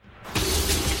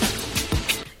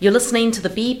You're listening to the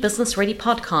Be Business Ready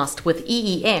podcast with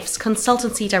EEF's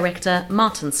Consultancy Director,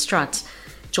 Martin Strutt.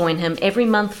 Join him every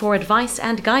month for advice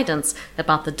and guidance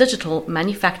about the digital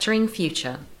manufacturing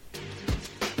future.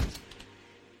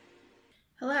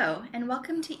 Hello, and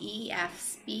welcome to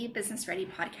EEF's Be Business Ready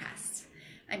podcast.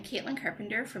 I'm Caitlin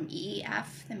Carpenter from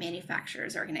EEF, the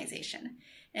Manufacturers Organization,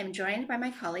 and I'm joined by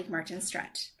my colleague Martin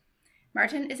Strutt.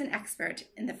 Martin is an expert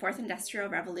in the Fourth Industrial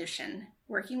Revolution,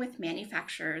 working with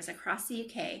manufacturers across the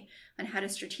UK on how to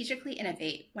strategically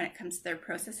innovate when it comes to their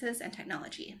processes and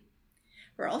technology.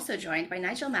 We're also joined by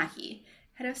Nigel Mackie,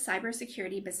 Head of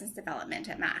Cybersecurity Business Development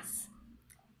at MAS.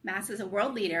 MAS is a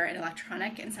world leader in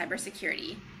electronic and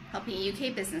cybersecurity, helping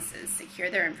UK businesses secure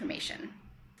their information.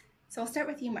 So I'll start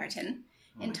with you, Martin.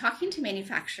 In talking to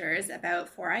manufacturers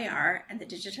about 4IR and the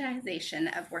digitization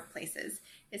of workplaces,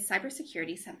 is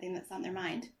cybersecurity something that's on their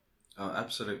mind? Oh,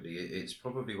 absolutely. It's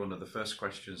probably one of the first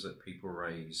questions that people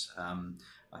raise.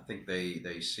 I think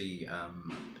they see,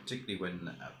 particularly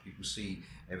when people see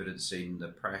evidence in the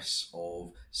press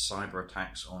of cyber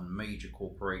attacks on major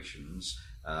corporations.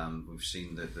 We've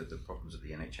seen the problems that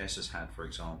the NHS has had, for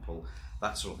example.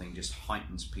 That sort of thing just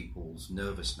heightens people's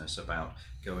nervousness about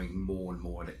going more and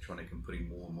more electronic and putting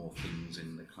more and more things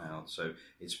in the cloud. So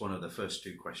it's one of the first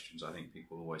two questions I think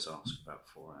people always ask about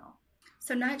 4IR.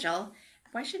 So Nigel,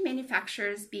 why should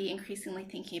manufacturers be increasingly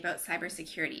thinking about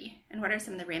cybersecurity? And what are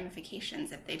some of the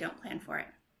ramifications if they don't plan for it?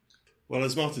 Well,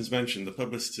 as Martin's mentioned, the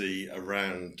publicity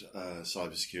around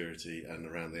cybersecurity and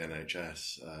around the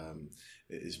NHS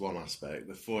is one aspect.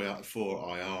 The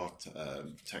 4IR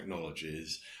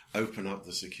technologies open up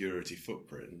the security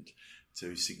footprint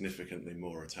to significantly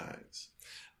more attacks.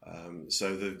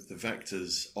 So the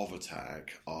vectors of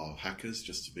attack are hackers,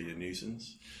 just to be a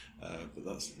nuisance,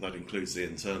 but that includes the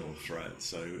internal threat.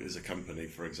 So is a company,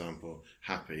 for example,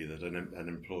 happy that an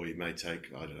employee may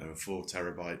take, a 4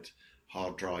 terabyte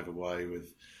hard drive away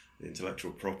with the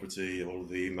intellectual property, all of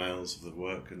the emails of the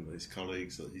work and his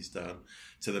colleagues that he's done,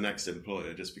 to the next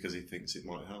employer just because he thinks it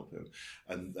might help him.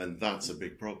 And that's a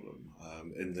big problem.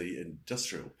 In the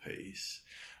industrial piece,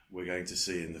 we're going to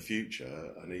see in the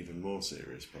future an even more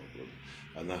serious problem.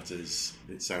 And that is,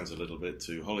 it sounds a little bit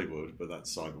too Hollywood, but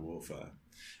that's cyber warfare.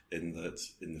 In that,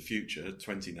 in the future,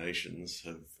 20 nations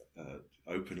have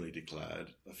openly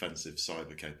declared offensive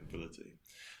cyber capability.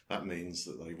 That means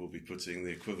that they will be putting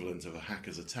the equivalent of a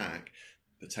hacker's attack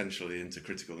potentially into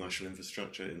critical national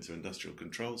infrastructure, into industrial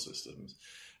control systems,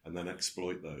 and then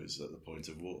exploit those at the point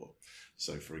of war.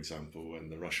 So, for example, when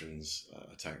the Russians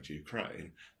attacked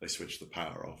Ukraine, they switched the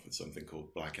power off with something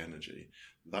called black energy.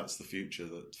 That's the future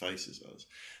that faces us.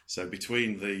 So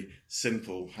between the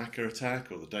simple hacker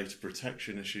attack or the data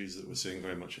protection issues that we're seeing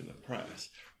very much in the press,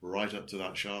 right up to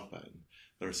that sharp end,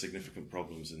 there are significant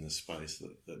problems in this space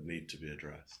that need to be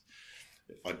addressed.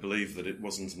 I believe that it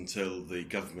wasn't until the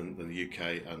government in the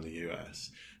UK and the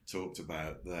US talked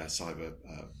about their cyber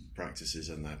practices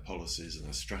and their policies and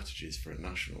their strategies for a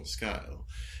national scale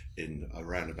in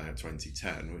around about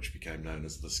 2010, which became known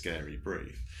as the Scary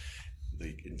Brief.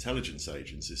 The intelligence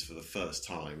agencies for the first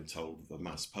time told the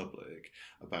mass public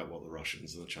about what the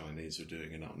Russians and the Chinese were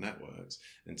doing in our networks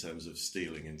in terms of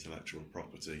stealing intellectual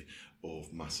property or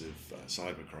massive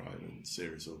cybercrime and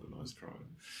serious organised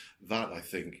crime. That, I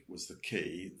think, was the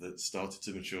key that started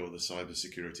to mature the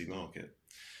cybersecurity market.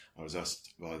 I was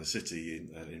asked by the City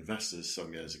investors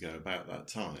some years ago about that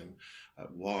time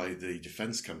why the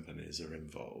defence companies are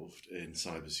involved in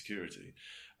cybersecurity.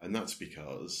 And that's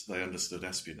because they understood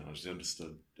espionage, they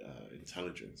understood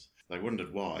intelligence. They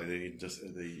wondered why the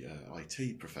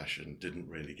IT profession didn't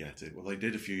really get it. Well, they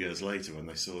did a few years later when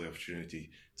they saw the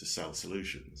opportunity to sell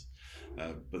solutions.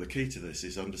 But the key to this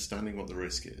is understanding what the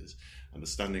risk is,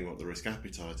 understanding what the risk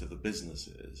appetite of the business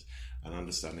is, and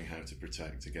understanding how to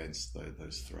protect against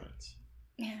those threats.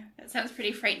 Yeah, that sounds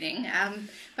pretty frightening.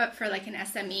 But for like an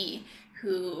SME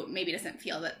who maybe doesn't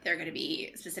feel that they're going to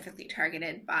be specifically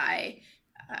targeted by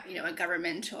a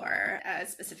government or a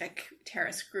specific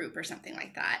terrorist group or something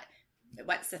like that,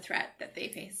 what's the threat that they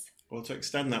face? Well, to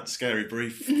extend that scary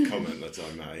brief comment that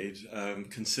I made,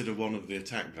 consider one of the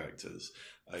attack vectors.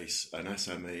 An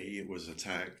SME was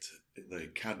attacked, the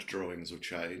CAD drawings were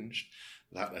changed,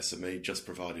 that SME just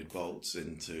provided bolts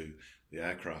into the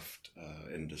aircraft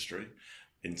industry,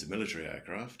 into military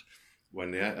aircraft,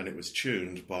 and it was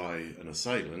tuned by an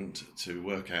assailant to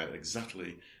work out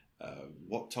exactly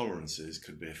what tolerances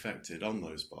could be affected on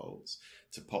those bolts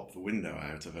to pop the window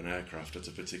out of an aircraft at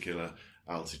a particular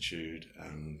altitude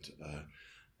and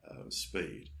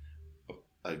speed,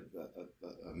 a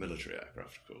military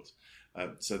aircraft, of course.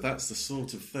 So that's the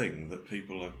sort of thing that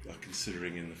people are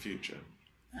considering in the future.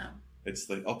 Wow. It's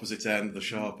the opposite end, the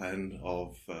sharp end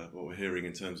of what we're hearing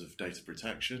in terms of data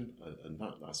protection and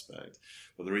that aspect.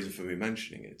 But the reason for me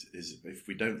mentioning it is if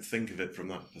we don't think of it from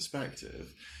that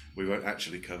perspective, we won't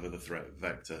actually cover the threat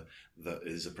vector that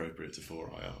is appropriate to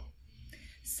 4IR.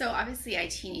 So obviously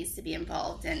IT needs to be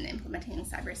involved in implementing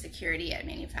cybersecurity at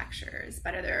manufacturers,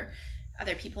 but are there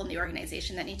other people in the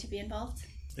organization that need to be involved?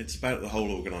 It's about the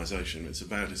whole organisation. It's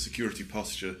about a security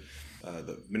posture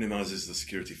that minimises the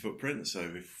security footprint. So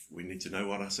if we need to know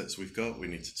what assets we've got, we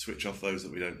need to switch off those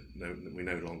that we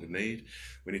no longer need.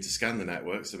 We need to scan the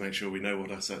networks to make sure we know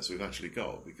what assets we've actually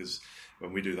got, because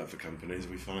when we do that for companies,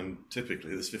 we find typically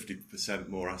there's 50%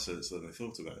 more assets than they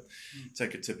thought about.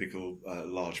 Take a typical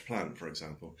large plant, for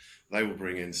example. They will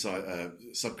bring in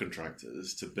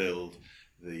subcontractors to build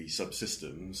the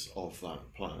subsystems of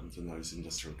that plant and those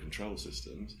industrial control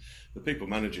systems. The people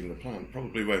managing the plant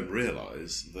probably won't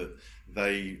realise that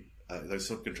those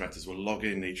subcontractors will log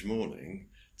in each morning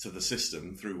to the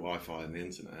system through Wi-Fi and the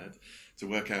internet to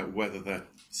work out whether their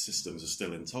systems are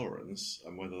still in tolerance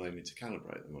and whether they need to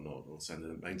calibrate them or not, or send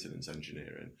a maintenance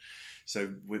engineer in.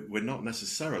 So we're not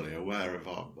necessarily aware of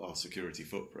our security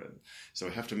footprint. So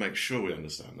we have to make sure we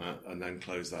understand that and then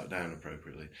close that down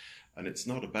appropriately. And it's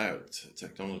not about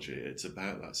technology, it's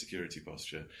about that security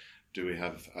posture. Do we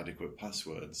have adequate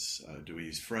passwords? Do we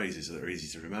use phrases that are easy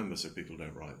to remember so people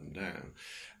don't write them down?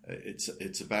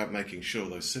 It's about making sure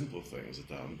those simple things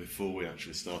are done before we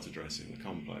actually start addressing the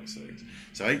complex things.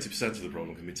 So 80% of the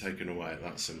problem can be taken away at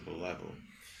that simple level.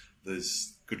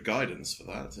 There's good guidance for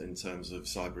that in terms of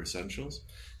Cyber Essentials.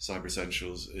 Cyber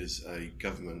Essentials is a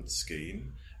government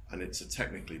scheme, and it's a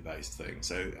technically based thing.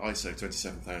 So ISO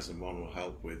 27001 will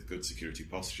help with good security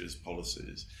postures,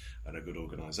 policies, and a good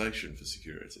organisation for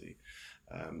security.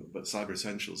 But Cyber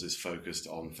Essentials is focused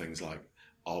on things like,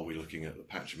 are we looking at the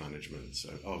patch management?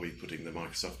 So are we putting the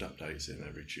Microsoft updates in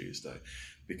every Tuesday?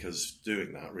 Because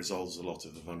doing that resolves a lot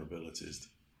of the vulnerabilities.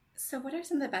 So what are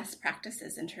some of the best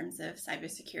practices in terms of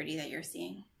cybersecurity that you're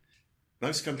seeing?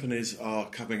 Most companies are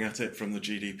coming at it from the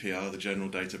GDPR, the General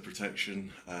Data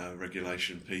Protection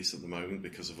regulation piece at the moment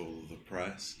because of all of the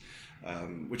press,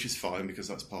 which is fine because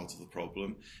that's part of the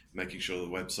problem. Making sure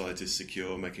the website is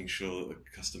secure, making sure that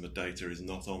the customer data is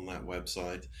not on that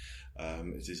website.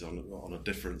 It is on a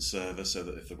different server so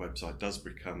that if the website does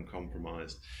become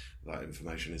compromised, that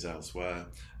information is elsewhere,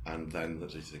 and then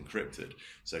that it's encrypted.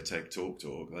 So take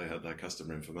TalkTalk, they had their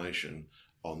customer information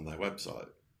on their website,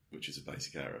 which is a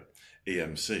basic error.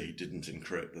 EMC didn't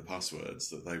encrypt the passwords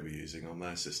that they were using on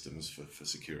their systems for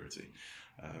security.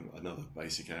 Another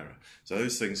basic error. So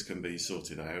those things can be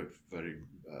sorted out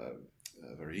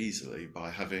very easily by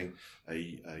having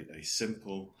a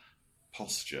simple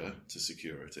posture to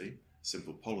security,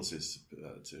 simple policies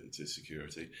to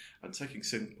security, and taking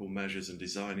simple measures and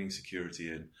designing security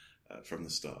in from the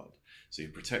start. So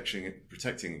you're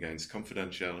protecting against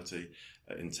confidentiality,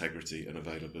 integrity, and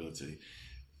availability.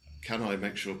 Can I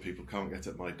make sure people can't get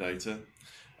at my data?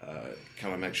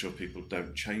 Can I make sure people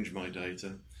don't change my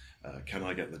data? Can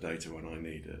I get the data when I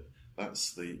need it?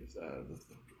 That's the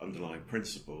underlying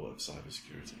principle of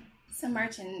cybersecurity. So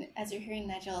Martin, as you're hearing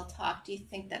Nigel talk, do you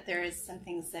think that there is some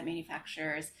things that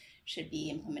manufacturers should be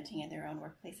implementing in their own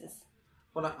workplaces?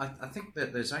 Well, I think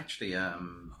that there's actually,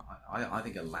 I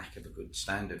think, a lack of a good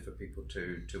standard for people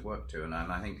to work to. And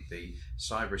I think the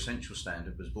Cyber Essential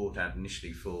standard was brought out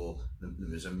initially there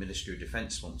was a Ministry of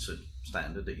Defence sponsored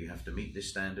standard that you have to meet this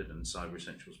standard, and Cyber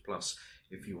Essentials Plus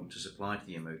if you want to supply to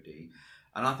the MOD.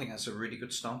 And I think that's a really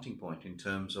good starting point in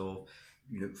terms of,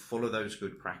 follow those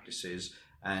good practices,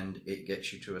 and it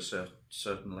gets you to a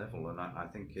certain level. And I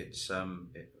think it's,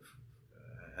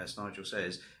 as Nigel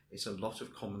says, it's a lot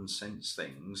of common sense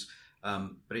things,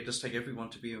 but it does take everyone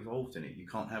to be involved in it. You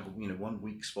can't have one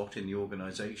weak spot in the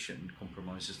organisation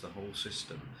compromises the whole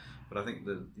system. But I think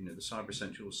the Cyber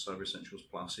Essentials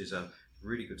Plus is a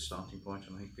really good starting point,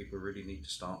 and I think people really need to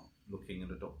start looking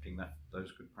and adopting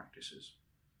those good practices.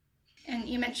 And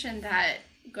you mentioned that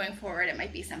going forward, it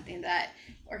might be something that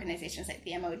organizations like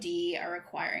the MOD are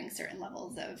requiring certain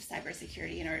levels of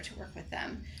cybersecurity in order to work with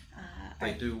them.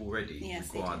 They do already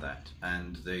require that,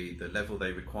 and the level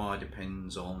they require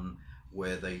depends on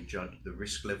where they judge the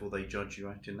risk level they judge you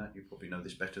at in that. You probably know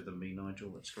this better than me,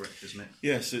 Nigel. That's correct, isn't it?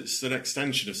 Yes, it's an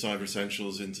extension of Cyber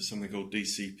Essentials into something called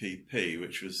DCPP,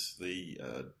 which was the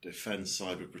Defence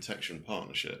Cyber Protection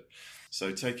Partnership.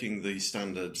 So taking the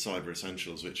standard Cyber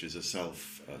Essentials, which is a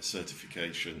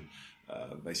self-certification,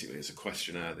 basically it's a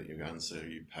questionnaire that you answer,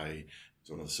 you pay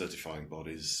one of the certifying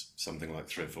bodies, something like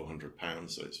 £300 or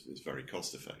 £400, so it's very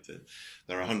cost effective.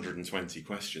 There are 120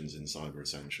 questions in Cyber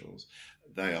Essentials.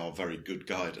 They are very good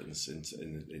guidance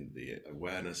in the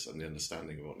awareness and the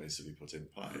understanding of what needs to be put in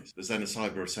place. There's then a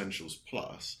Cyber Essentials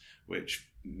Plus, which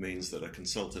means that a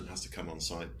consultant has to come on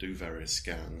site, do various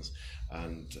scans,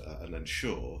 and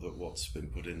ensure that what's been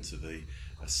put into the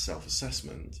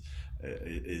self-assessment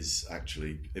is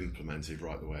actually implemented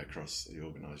right the way across the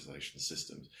organisation's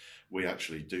systems. We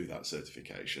actually do that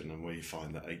certification, and we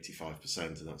find that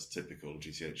 85%, and that's typical,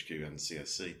 GCHQ and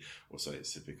CSC will say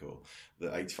it's typical,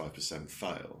 that 85%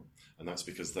 fail, and that's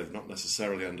because they've not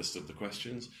necessarily understood the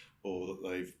questions, or that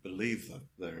they've believed that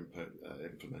they're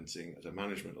implementing at a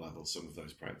management level some of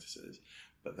those practices,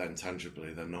 but then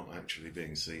tangibly they're not actually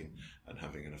being seen and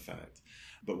having an effect.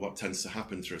 But what tends to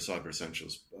happen through a Cyber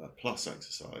Essentials Plus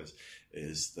exercise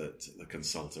is that the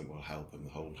consultant will help and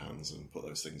hold hands and put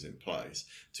those things in place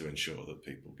to ensure that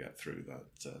people get through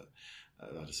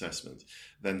that assessment.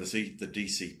 Then the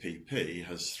DCPP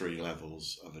has 3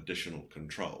 levels of additional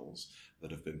controls that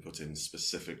have been put in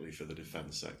specifically for the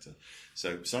defence sector.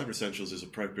 So Cyber Essentials is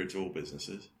appropriate to all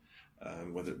businesses,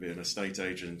 whether it be an estate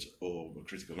agent or a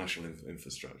critical national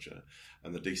infrastructure,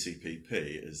 and the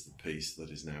DCPP is the piece that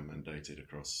is now mandated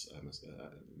across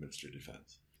Ministry of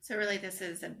Defence. So really this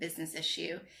is a business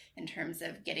issue in terms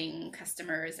of getting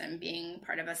customers and being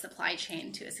part of a supply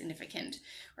chain to a significant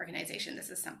organisation. This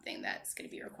is something that's going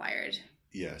to be required.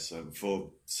 Yes,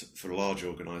 for large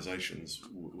organisations,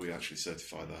 we actually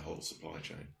certify their whole supply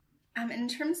chain. In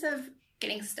terms of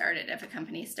getting started, if a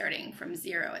company is starting from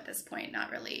zero at this point,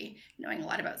 not really knowing a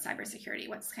lot about cybersecurity,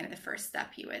 what's kind of the first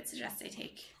step you would suggest they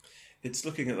take? It's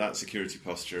looking at that security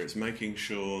posture. It's making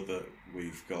sure that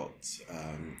we've got,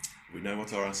 we know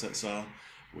what our assets are.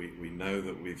 We know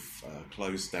that we've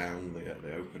closed down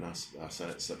the open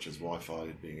assets, such as Wi-Fi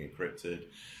being encrypted,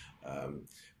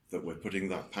 that we're putting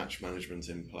that patch management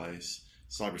in place.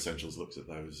 Cyber Essentials looks at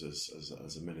those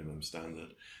as a minimum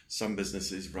standard. Some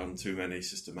businesses run too many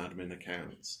system admin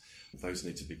accounts. Those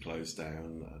need to be closed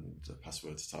down and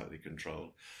passwords tightly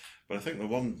controlled. But I think the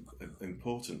one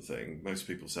important thing, most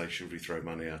people say, should we throw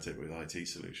money at it with IT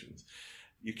solutions?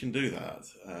 You can do that,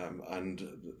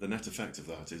 and the net effect of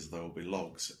that is there will be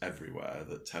logs everywhere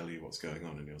that tell you what's going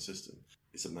on in your system.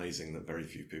 It's amazing that very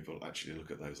few people actually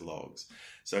look at those logs.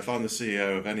 So if I'm the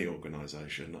CEO of any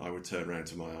organisation, I would turn around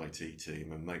to my IT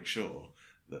team and make sure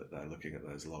that they're looking at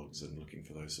those logs and looking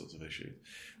for those sorts of issues,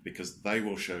 because they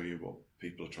will show you what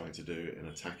people are trying to do in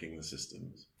attacking the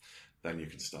systems. Then you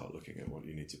can start looking at what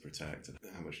you need to protect and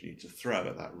how much you need to throw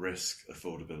at that risk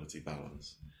affordability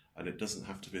balance. And it doesn't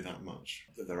have to be that much.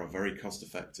 There are very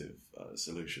cost-effective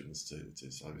solutions to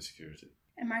cybersecurity.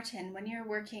 And Martin, when you're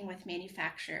working with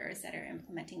manufacturers that are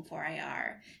implementing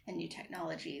 4IR and new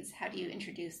technologies, how do you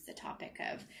introduce the topic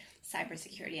of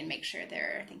cybersecurity and make sure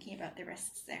they're thinking about the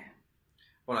risks there?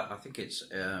 Well, I think it's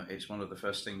one of the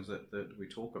first things that we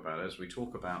talk about. As we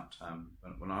talk about,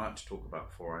 when I like to talk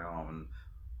about 4IR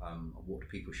and what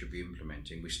people should be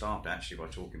implementing, we start actually by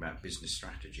talking about business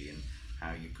strategy and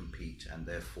how you compete, and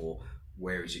therefore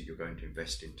where is it you're going to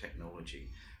invest in technology.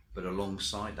 But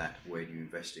alongside that, where do you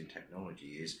invest in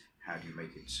technology is how do you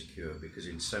make it secure? Because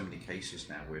in so many cases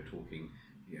now we're talking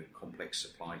complex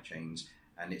supply chains,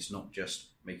 and it's not just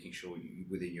making sure you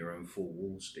within your own four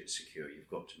walls that it's secure. You've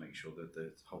got to make sure that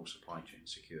the whole supply chain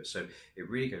is secure. So it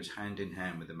really goes hand in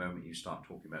hand with the moment you start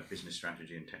talking about business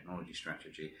strategy and technology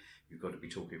strategy. You've got to be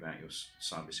talking about your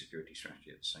cybersecurity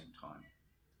strategy at the same time.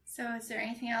 So is there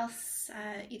anything else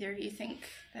either of you think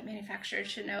that manufacturers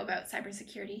should know about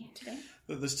cybersecurity today?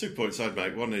 There's 2 points I'd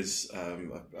make. One is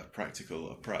a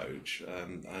practical approach,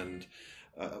 and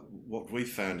what we've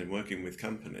found in working with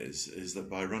companies is that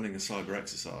by running a cyber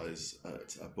exercise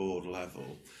at a board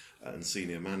level and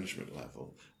senior management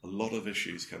level, a lot of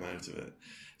issues come out of it.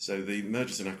 So the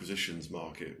mergers and acquisitions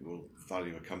market will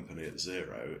value a company at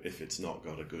 0 if it's not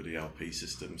got a good ERP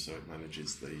system, so it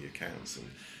manages the accounts and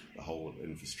the whole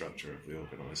infrastructure of the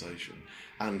organisation,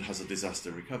 and has a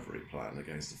disaster recovery plan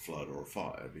against a flood or a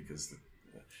fire, because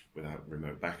without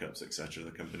remote backups, etc.,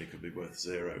 the company could be worth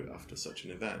 0 after such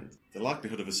an event. The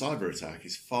likelihood of a cyber attack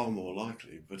is far more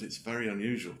likely, but it's very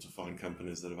unusual to find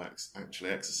companies that have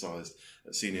actually exercised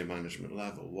at senior management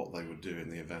level what they would do in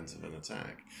the event of an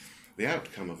attack. The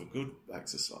outcome of a good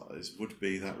exercise would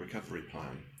be that recovery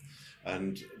plan,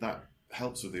 and that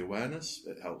helps with the awareness.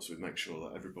 It helps with make sure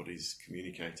that everybody's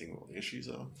communicating what the issues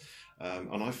are,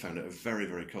 and I found it a very,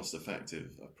 very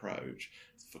cost-effective approach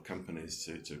for companies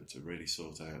to really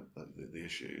sort out the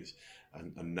issues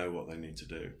and know what they need to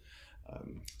do.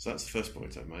 So that's the first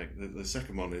point I make. The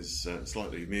second one is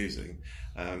slightly amusing.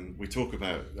 We talk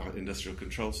about industrial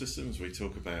control systems, we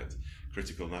talk about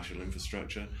critical national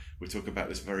infrastructure, we talk about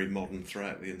this very modern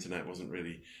threat. The internet wasn't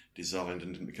really designed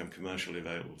and didn't become commercially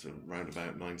available till around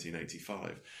about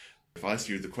 1985. If I ask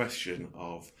you the question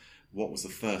of what was the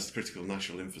first critical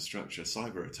national infrastructure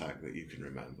cyber attack that you can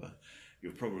remember,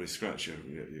 you'll probably scratch your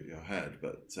head,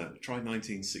 but try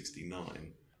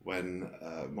 1969, when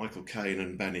Michael Caine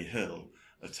and Benny Hill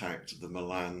attacked the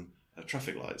Milan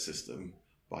traffic light system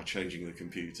by changing the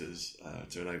computers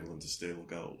to enable them to steal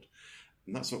gold.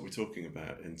 And that's what we're talking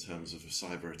about in terms of a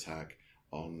cyber attack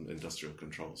on industrial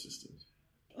control systems.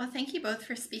 Well, thank you both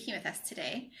for speaking with us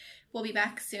today. We'll be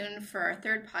back soon for our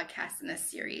third podcast in this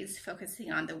series,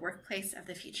 focusing on the workplace of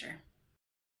the future.